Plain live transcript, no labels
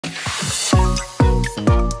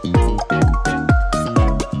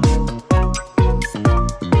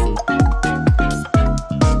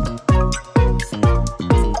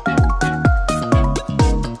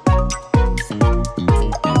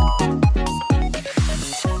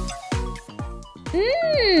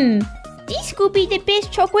This could be the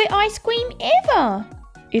best chocolate ice cream ever.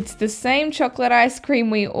 It's the same chocolate ice cream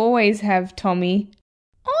we always have, Tommy.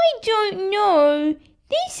 I don't know.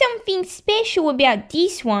 There's something special about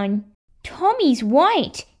this one. Tommy's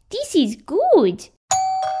right. This is good.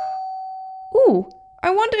 Ooh, I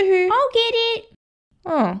wonder who... I'll get it.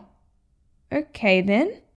 Oh, okay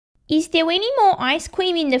then. Is there any more ice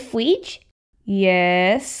cream in the fridge?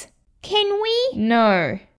 Yes. Can we?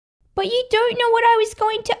 No. But you don't know what I was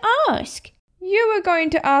going to ask. You were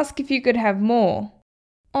going to ask if you could have more.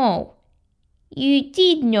 Oh, you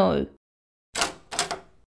did know.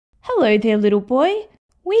 Hello there, little boy.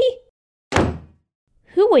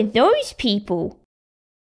 Who are those people?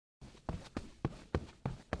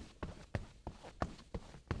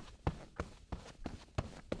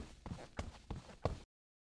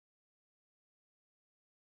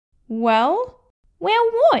 Well,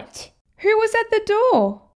 what? Who was at the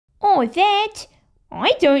door? Oh, that?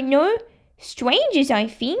 I don't know. Strangers, I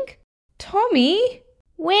think. Tommy?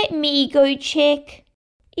 Let me go check.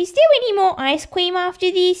 Is there any more ice cream after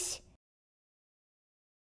this?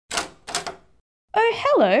 Oh,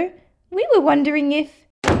 hello. We were wondering if...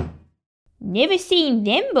 Never seen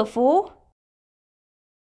them before.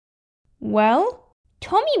 Well?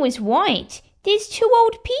 Tommy was right. There's 2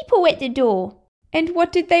 old people at the door. And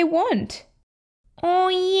what did they want? Oh,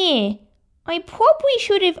 yeah. I probably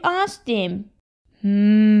should have asked them.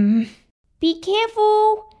 Be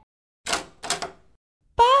careful.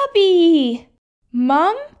 Barbie!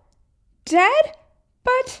 Mum? Dad?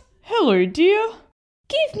 But... Hello, dear.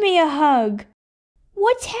 Give me a hug.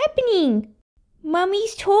 What's happening?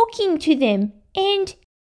 Mummy's talking to them and...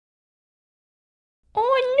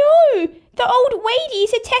 Oh no! The old lady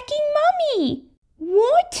is attacking Mummy!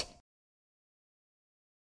 What?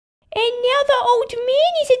 And now the old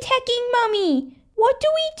man is attacking Mummy! What do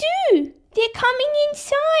we do? They're coming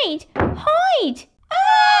inside! Hide!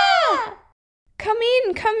 Ah! Come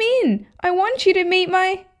in. I want you to meet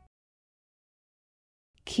my...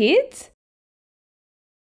 Kids?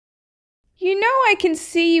 You know I can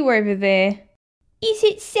see you over there. Is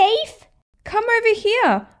it safe? Come over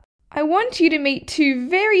here. I want you to meet 2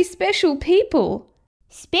 very special people.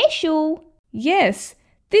 Special? Yes,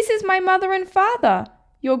 this is my mother and father,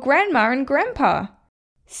 your grandma and grandpa.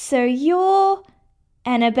 So you're...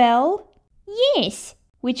 Annabelle? Yes.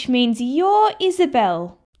 Which means you're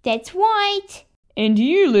Isabel. That's right. And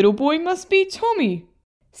you, little boy, must be Tommy.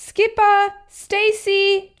 Skipper,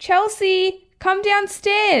 Stacy, Chelsea, come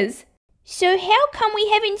downstairs. So how come we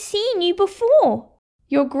haven't seen you before?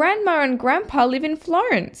 Your grandma and grandpa live in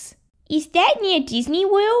Florence. Is that near Disney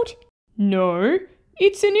World? No,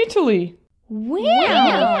 it's in Italy.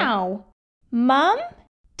 Wow! Mum?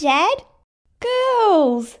 Dad?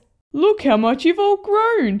 Girls! Look how much you've all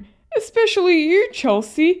grown, especially you,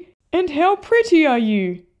 Chelsea. And how pretty are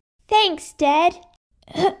you? Thanks, Dad.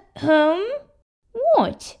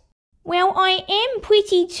 What? Well, I am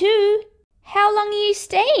pretty too. How long are you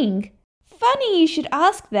staying? Funny you should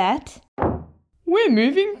ask that. We're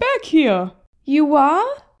moving back here. You are?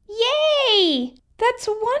 Yay! That's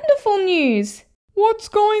wonderful news. What's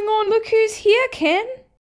going on? Look who's here, Ken.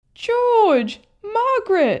 George,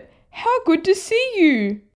 Margaret, how good to see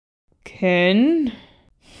you. Ken?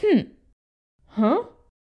 Huh?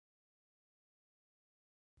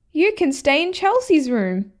 You can stay in Chelsea's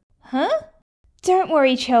room. Huh? Don't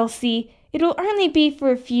worry, Chelsea. It'll only be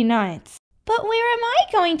for a few nights. But where am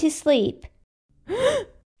I going to sleep?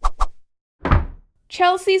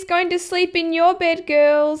 Chelsea's going to sleep in your bed,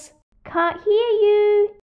 girls. Can't hear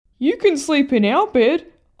you. You can sleep in our bed.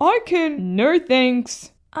 I can... No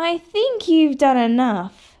thanks. I think you've done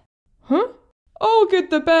enough. Huh? I'll get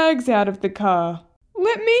the bags out of the car.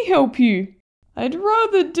 Let me help you. I'd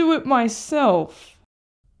rather do it myself.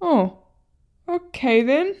 Oh, okay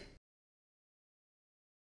then.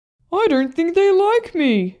 I don't think they like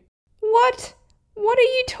me. What? What are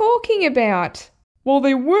you talking about? Well,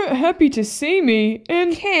 they weren't happy to see me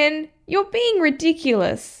and... Ken, you're being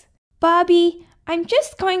ridiculous. Barbie, I'm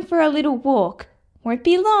just going for a little walk. Won't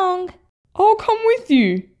be long. I'll come with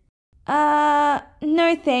you.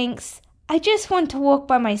 No thanks. I just want to walk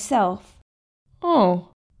by myself. Oh.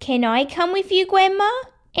 Can I come with you, Grandma?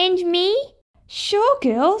 And me? Sure,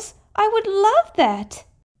 girls. I would love that.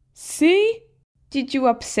 See? Did you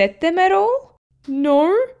upset them at all?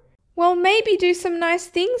 No. Well, maybe do some nice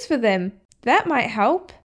things for them. That might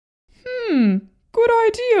help. Good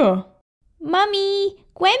idea. Mummy,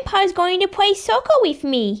 Grandpa's going to play soccer with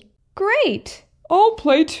me. Great. I'll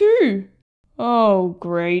play too. Oh,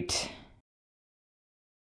 great.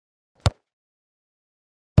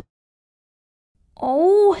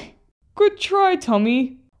 Oh. Good try,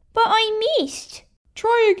 Tommy. But I missed.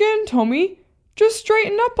 Try again, Tommy. Just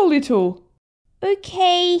straighten up a little.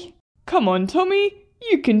 Okay. Come on, Tommy.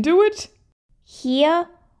 You can do it. Here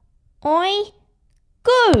I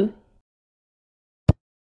go.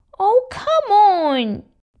 Oh, come on.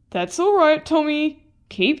 That's all right, Tommy.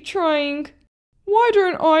 Keep trying. Why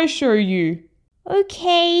don't I show you?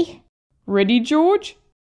 Okay. Ready, George?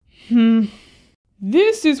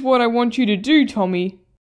 This is what I want you to do, Tommy.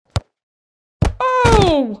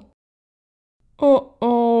 Oh!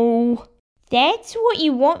 Uh-oh. That's what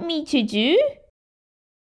you want me to do?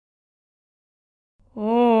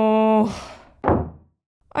 Oh.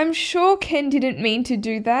 I'm sure Ken didn't mean to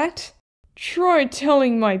do that. Try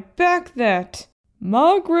telling my back that.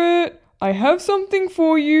 Margaret, I have something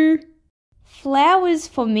for you. Flowers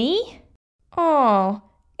for me? Oh,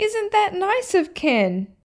 isn't that nice of Ken?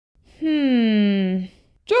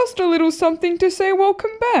 Just a little something to say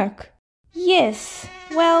welcome back. Yes,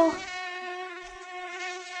 well...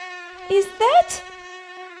 Is that?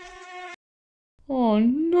 Oh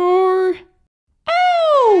no.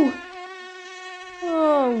 Ow!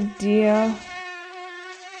 Oh dear.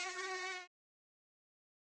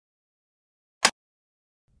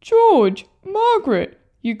 George, Margaret,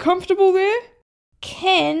 you comfortable there?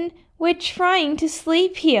 Ken, we're trying to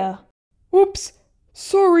sleep here. Oops,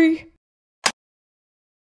 sorry.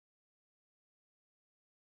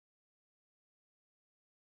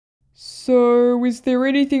 So, is there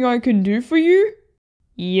anything I can do for you?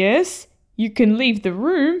 Yes, you can leave the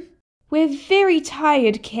room. We're very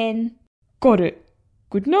tired, Ken. Got it.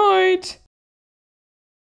 Good night.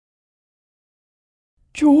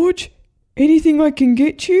 George, anything I can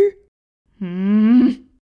get you?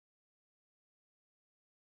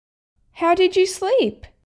 How did you sleep?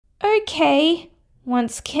 Okay,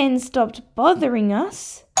 once Ken stopped bothering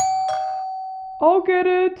us. I'll get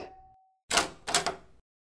it.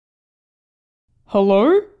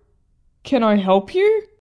 Hello? Can I help you?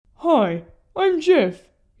 Hi, I'm Jeff.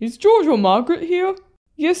 Is George or Margaret here?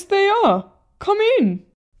 Yes, they are. Come in.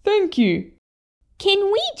 Thank you.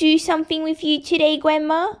 Can we do something with you today,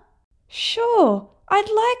 Grandma? Sure, I'd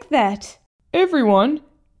like that. Everyone,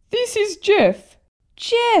 this is Jeff.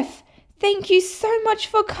 Jeff, thank you so much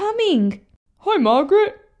for coming. Hi,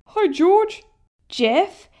 Margaret. Hi, George.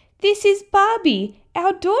 Jeff, this is Barbie,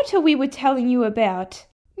 our daughter we were telling you about.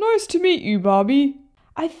 Nice to meet you, Barbie.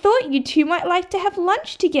 I thought you two might like to have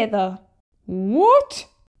lunch together. What?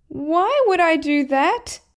 Why would I do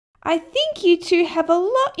that? I think you two have a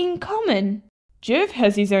lot in common. Jeff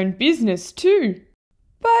has his own business too.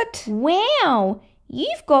 But... Wow,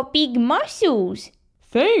 you've got big muscles.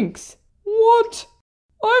 Thanks. What?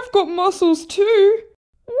 I've got muscles too.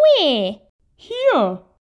 Where? Here.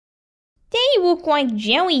 They look like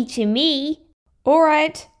jelly to me. All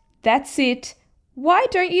right, that's it. Why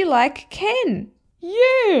don't you like Ken?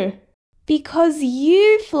 Yeah. Because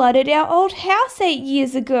you flooded our old house 8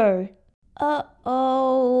 years ago.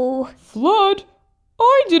 Uh-oh. Flood?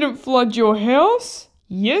 I didn't flood your house.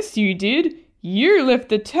 Yes, you did. You left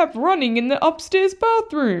the tap running in the upstairs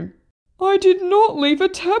bathroom. I did not leave a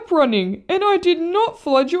tap running, and I did not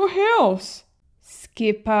flood your house.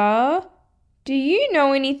 Skipper, do you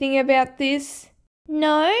know anything about this?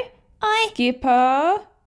 No, Skipper?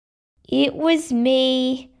 It was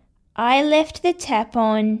me. I left the tap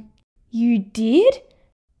on. You did?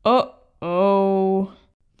 Uh-oh.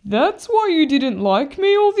 That's why you didn't like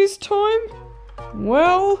me all this time?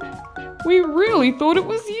 Well, we really thought it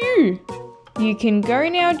was you. You can go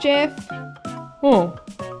now, Jeff. Oh.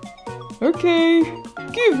 Okay.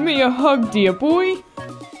 Give me a hug, dear boy.